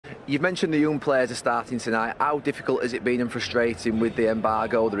You've mentioned the young players are starting tonight. How difficult has it been and frustrating with the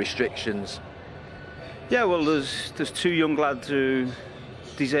embargo, the restrictions? Yeah, well, there's two young lads who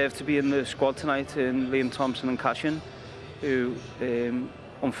deserve to be in the squad tonight, in Liam Thompson and Cashin, who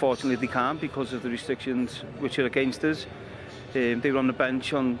unfortunately they can't because of the restrictions which are against us. They were on the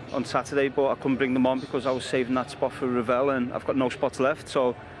bench on Saturday, but I couldn't bring them on because I was saving that spot for Neville, and I've got no spots left.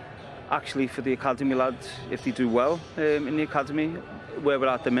 So actually for the academy lads, if they do well in the academy, where we're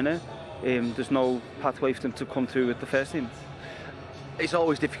at the minute, there's no pathway for them to come through with the first team. It's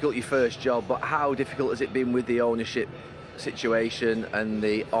always difficult, your first job, but how difficult has it been with the ownership situation and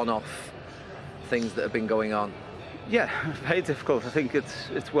the on-off things that have been going on? Yeah, very difficult. I think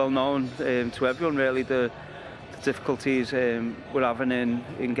it's well known to everyone really, the difficulties we're having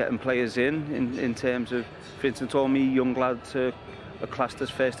in getting players in terms of, for instance, all me young lads are classed as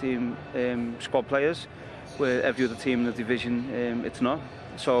first team squad players, where every other team in the division it's not.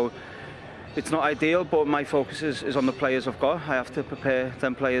 So it's not ideal, but my focus is on the players I've got. I have to prepare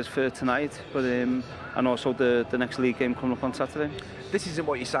them players for tonight, but and also the next league game coming up on Saturday. This isn't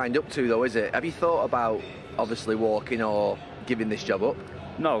what you signed up to though, is it? Have you thought about obviously walking or giving this job up?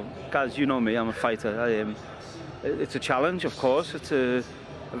 No, guys, you know me, I'm a fighter. It's a challenge, of course. It's a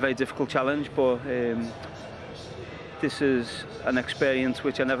very difficult challenge, but this is an experience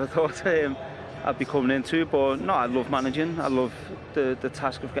which I never thought I'd be coming into. But no, I love managing. I love the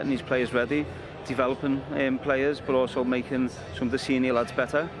task of getting these players ready, developing players, but also making some of the senior lads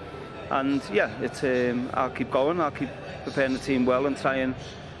better. And yeah, it's I'll keep going. I'll keep preparing the team well and try and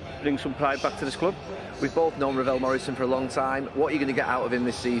bring some pride back to this club. We've both known Neville Morrison for a long time. What are you going to get out of him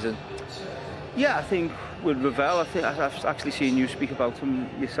this season? Yeah, I think with Neville, I think I've actually seen you speak about him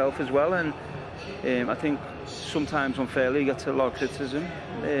yourself as well, and I think sometimes unfairly he gets a lot of criticism.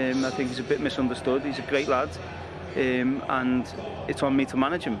 I think he's a bit misunderstood. He's a great lad, and it's on me to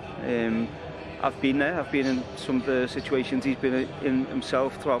manage him. I've been there. I've been in some of the situations he's been in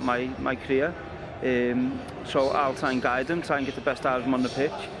himself throughout my career. So I'll try and guide him, try and get the best out of him on the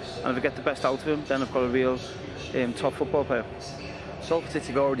pitch, and if I get the best out of him, then I've got a real top football player. Salford City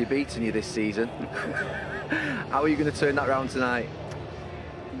have already beaten you this season. How are you going to turn that round tonight?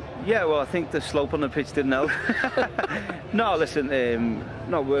 Yeah, well, I think the slope on the pitch didn't help. No, listen,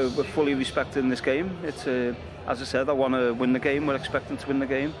 no, we're fully respecting this game. It's as I said, I want to win the game. We're expecting to win the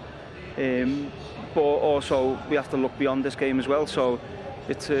game, but also we have to look beyond this game as well. So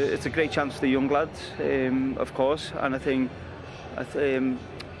it's a great chance for the young lads, of course, and I think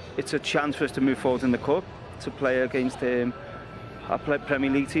it's a chance for us to move forward in the cup, to play against a Premier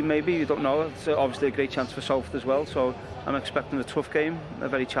League team maybe, you don't know. It's obviously a great chance for Salford as well, so I'm expecting a tough game, a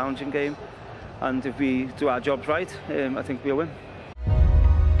very challenging game, and if we do our jobs right, I think we'll win.